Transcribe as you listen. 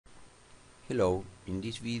Hello, in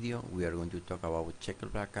this video we are going to talk about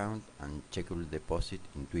checkable account and checkable deposit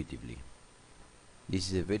intuitively.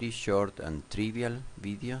 This is a very short and trivial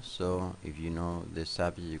video, so if you know the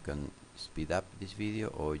subject you can speed up this video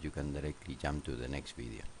or you can directly jump to the next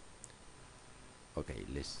video. Okay,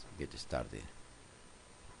 let's get started.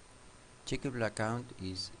 Checkable account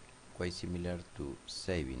is quite similar to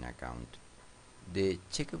saving account. The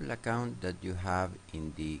checkable account that you have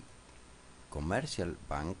in the commercial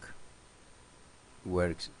bank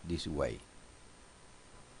works this way.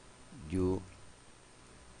 You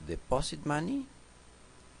deposit money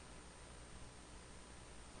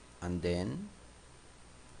and then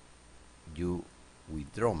you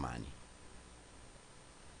withdraw money,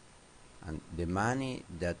 and the money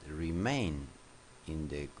that remain in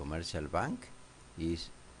the commercial bank is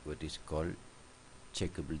what is called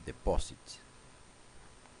checkable deposits.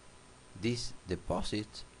 These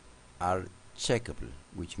deposits are checkable,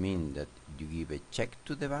 which means that you give a check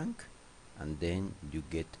to the bank and then you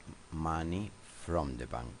get money from the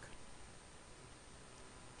bank.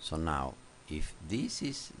 So now, if this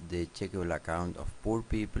is the checkable account of poor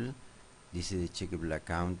people, this is the checkable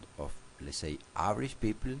account of, let's say, average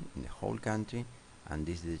people in the whole country, and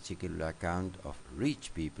this is the checkable account of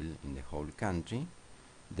rich people in the whole country,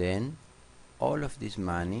 then all of this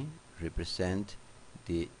money represent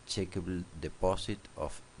the checkable deposit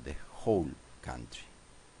of the whole country.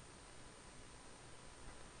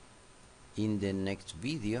 In the next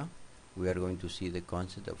video we are going to see the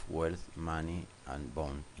concept of wealth, money and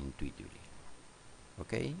bond intuitively.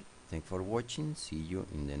 Okay, thanks for watching. See you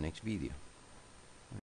in the next video.